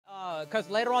because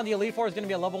later on the Elite Four is going to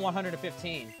be a level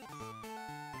 115.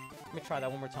 Let me try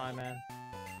that one more time, man.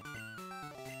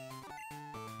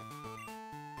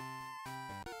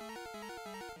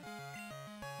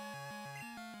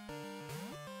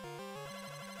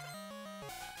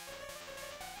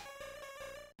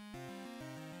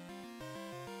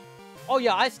 Oh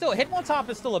yeah, I still Hitmontop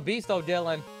is still a beast though,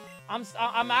 Dylan.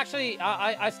 I'm actually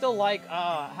I still like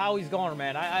how he's going,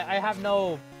 man.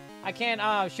 I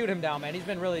can't shoot him down, man. He's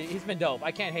been dope.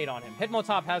 I can't hate on him.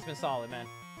 Hitmontop has been solid, man.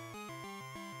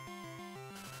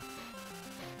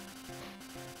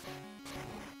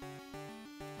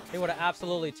 He would have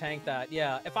absolutely tanked that.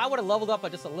 Yeah, if I would have leveled up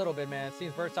just a little bit, man, it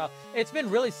seems versatile. It's been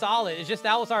really solid. It's just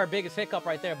that was our biggest hiccup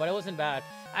right there, but it wasn't bad.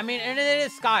 I mean, and it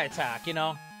is Sky Attack, you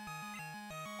know.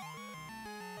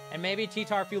 And maybe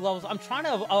T-Tar a few levels. I'm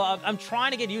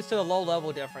trying to get used to the low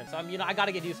level difference. You know, I got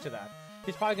to get used to that.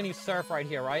 He's probably gonna use Surf right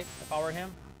here, right? If I were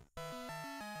him.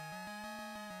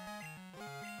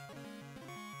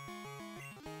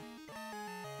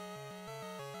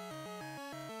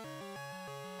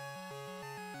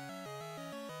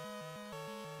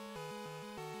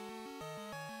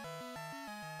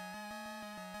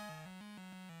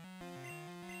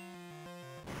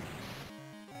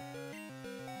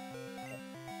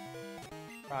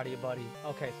 Proud of you, buddy.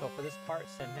 Okay, so for this part,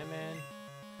 send him in.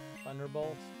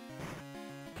 Thunderbolt.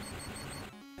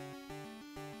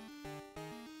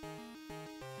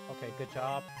 Okay, good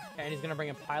job. And he's gonna bring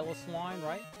in Piloswine,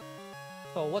 right?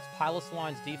 So what's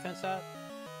Piloswine's defense at?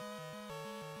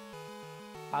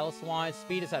 Piloswine's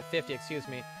speed is at 50, excuse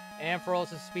me.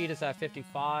 Ampharos' speed is at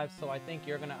 55, so I think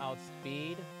you're gonna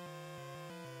outspeed.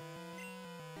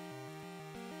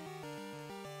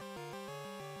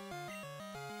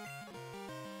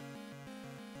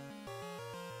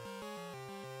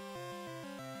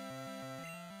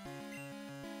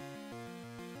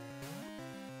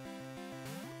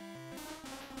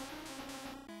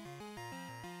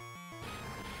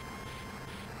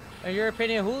 In your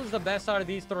opinion, who's the best out of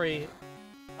these three?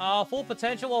 Full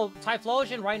potential. Well,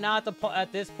 Typhlosion right now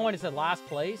at this point is at last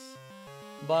place.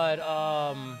 But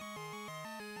I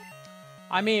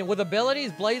mean, with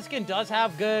abilities, Blaziken does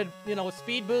have good, you know,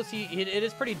 speed boost. It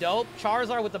is pretty dope.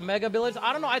 Charizard with the mega abilities.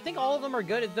 I don't know. I think all of them are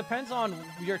good. It depends on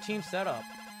your team setup.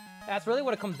 That's really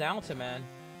what it comes down to, man.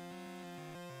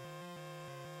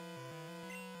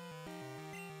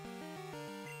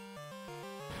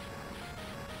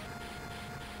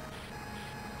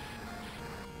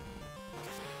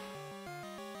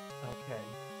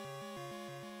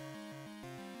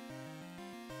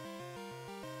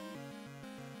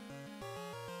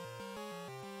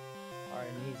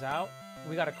 Out.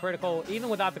 We got a critical. Even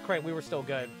without the crit, we were still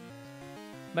good.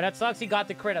 But that sucks he got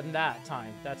the crit in that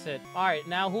time. That's it. All right,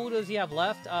 now who does he have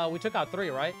left? We took out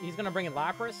 3, right? He's going to bring in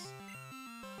Lapras.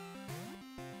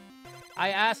 I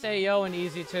asked AO and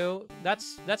Easy too.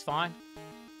 That's fine.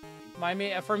 I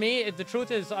mean, for me, the truth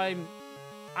is I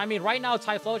mean, right now,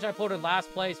 Typhlosion I put in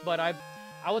last place, but I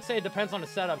would say it depends on the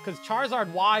setup, because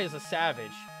Charizard Y is a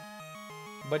savage.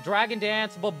 But Dragon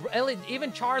Dance, but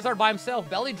even Charizard by himself,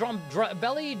 Belly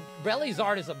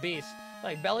Zard is a beast.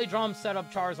 Like, Belly Drum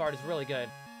setup Charizard is really good.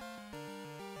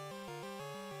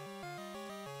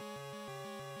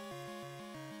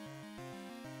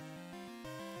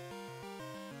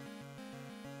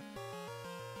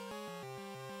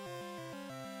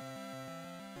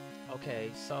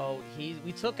 Okay, so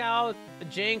we took out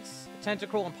Jinx,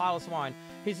 Tentacruel, and Piloswine.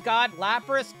 He's got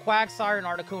Lapras, Quagsire, and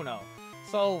Articuno.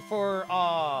 So for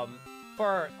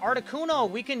Articuno,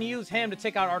 we can use him to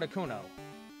take out Articuno.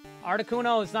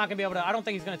 Articuno is not going to be able to... I don't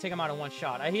think he's going to take him out in one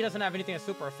shot. He doesn't have anything that's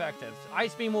super effective.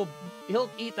 Ice Beam will... He'll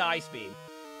eat the Ice Beam.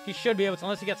 He should be able to,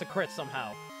 unless he gets a crit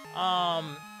somehow.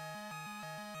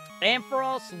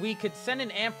 Ampharos, we could send in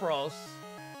Ampharos.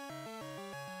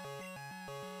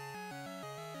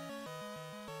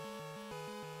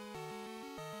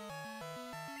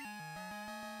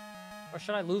 Or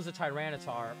should I lose the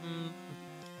Tyranitar?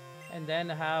 And then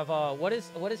have what is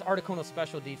Articuno's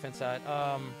special defense at?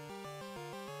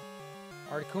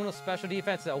 Articuno's special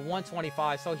defense is at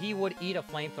 125, so he would eat a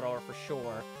flamethrower for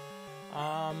sure.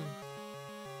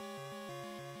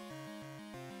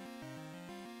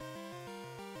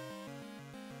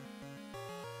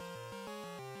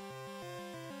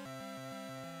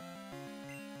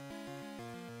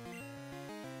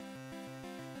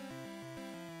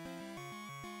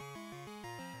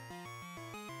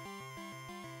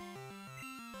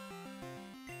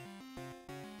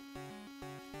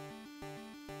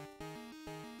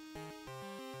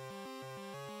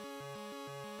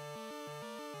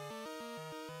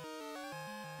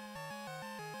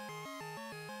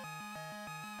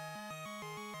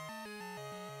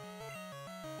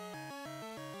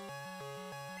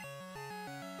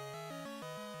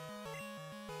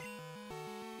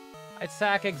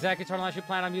 Attack Executor unless you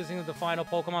plan on using the final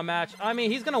Pokemon match. I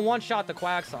mean, he's going to one-shot the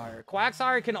Quagsire.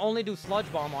 Quagsire can only do Sludge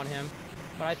Bomb on him.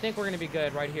 But I think we're going to be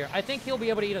good right here. I think he'll be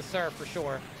able to eat a Surf for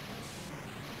sure.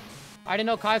 I didn't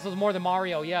know Kaizo was more than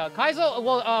Mario. Yeah, Kaizo,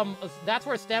 well, that's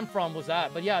where it stemmed from, was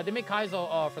that. But yeah, they made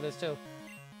Kaizo for this too.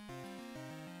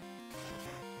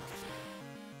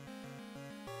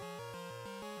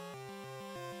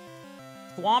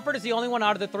 Swampert is the only one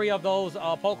out of the three of those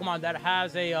Pokemon that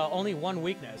has a only one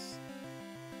weakness.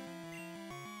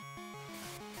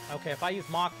 Okay, if I use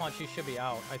Mach Punch, he should be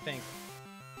out, I think.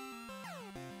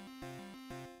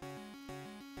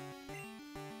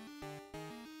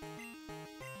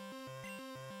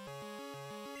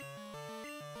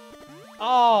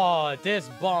 Oh, this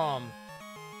bomb.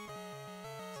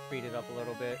 Speed it up a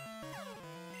little bit.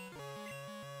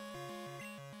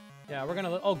 Yeah, we're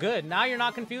gonna... Oh, good. Now you're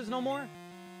not confused no more?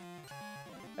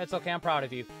 It's okay. I'm proud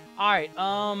of you. All right.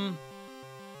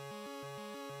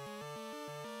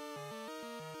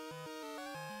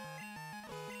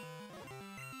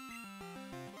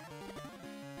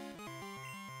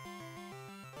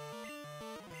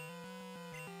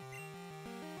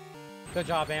 Good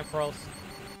job, Ampharos.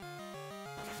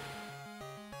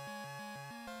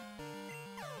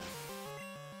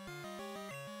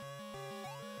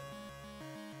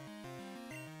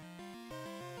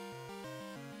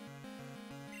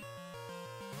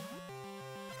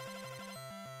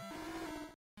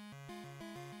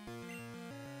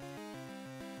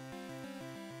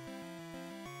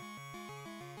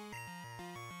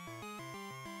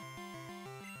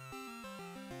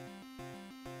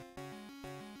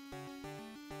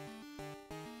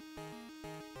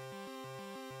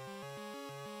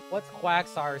 What's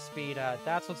Quagsire speed at?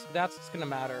 That's what's gonna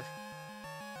matter.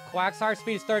 Quagsire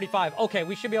speed is 35. Okay,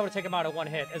 we should be able to take him out at one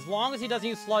hit. As long as he doesn't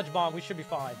use Sludge Bomb, we should be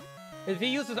fine. If he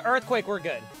uses Earthquake, we're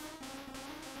good.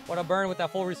 What a burn with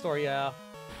that full restore, yeah.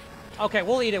 Okay,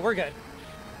 we'll eat it. We're good.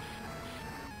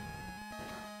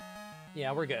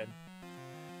 Yeah, we're good.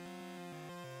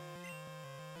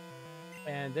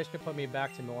 And this should put me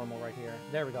back to normal right here.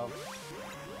 There we go.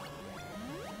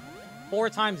 4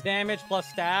 times damage plus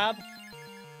stab.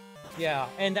 Yeah,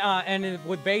 and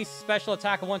with base special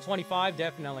attack of 125,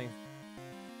 definitely.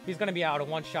 He's gonna be out of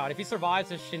one shot. If he survives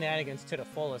his shenanigans to the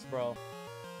fullest, bro.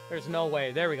 There's no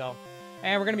way. There we go.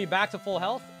 And we're gonna be back to full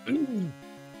health.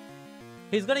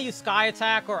 He's gonna use Sky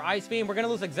Attack or Ice Beam. We're gonna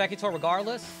lose Executor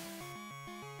regardless.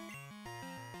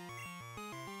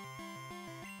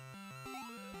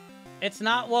 It's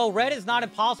not... Well, Red is not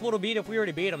impossible to beat if we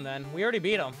already beat him then. We already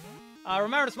beat him.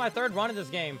 Remember, it's my 3rd run in this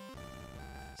game.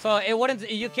 So it wouldn't...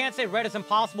 You can't say Red is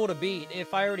impossible to beat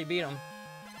if I already beat him.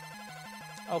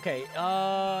 Okay,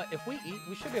 if we eat...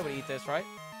 We should be able to eat this, right?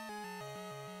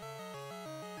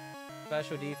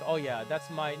 Special def... Oh, yeah, that's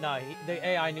my... Nah, the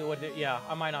AI knew what... Yeah,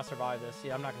 I might not survive this.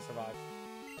 Yeah, I'm not gonna survive.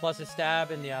 Plus a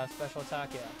stab and, yeah, special attack,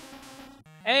 yeah.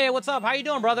 Hey, what's up? How you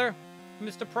doing, brother?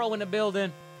 Mr. Pro in the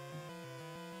building.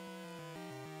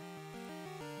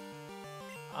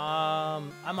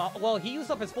 Well, he used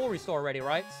up his full restore already,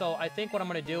 right? So I think what I'm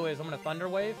gonna do is I'm gonna Thunder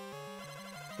Wave.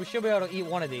 We should be able to eat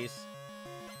one of these.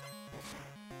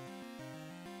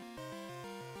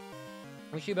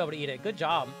 We should be able to eat it. Good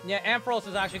job. Yeah, Ampharos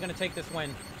is actually gonna take this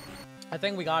win. I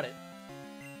think we got it.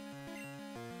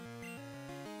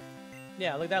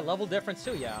 Yeah, look at that level difference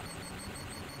too, yeah.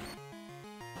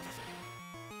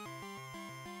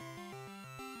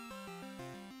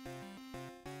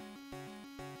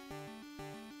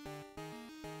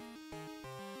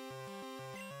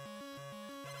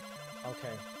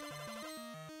 Okay.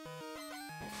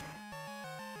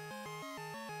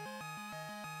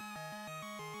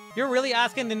 You're really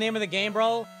asking the name of the game,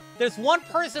 bro? There's one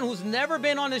person who's never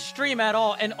been on this stream at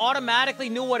all and automatically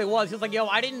knew what it was. He was like, yo,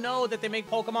 I didn't know that they make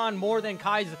Pokemon more than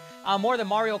Kaizo, more than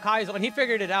Mario Kaizo, and he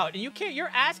figured it out. And you can't,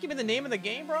 you're asking me the name of the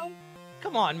game, bro?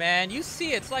 Come on, man. You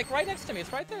see it. It's like right next to me.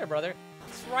 It's right there, brother.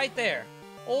 It's right there.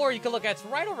 Or you can look at it's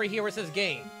right over here where it says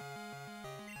game.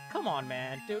 Come on,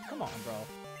 man. Dude, come on, bro.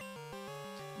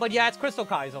 But yeah, it's Crystal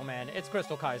Kaizo, man. It's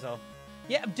Crystal Kaizo.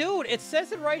 Yeah, dude, it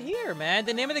says it right here, man.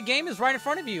 The name of the game is right in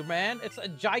front of you, man. It's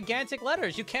gigantic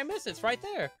letters. You can't miss it. It's right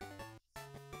there.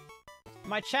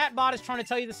 My chat bot is trying to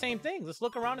tell you the same thing. Let's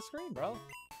look around the screen, bro.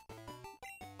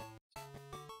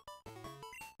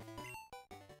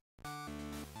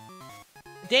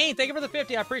 Dane, thank you for the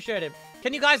 50. I appreciate it.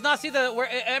 Can you guys not see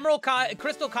the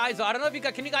Crystal Kaizo? I don't know if you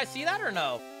guys... Can you guys see that or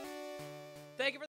no? Thank you for...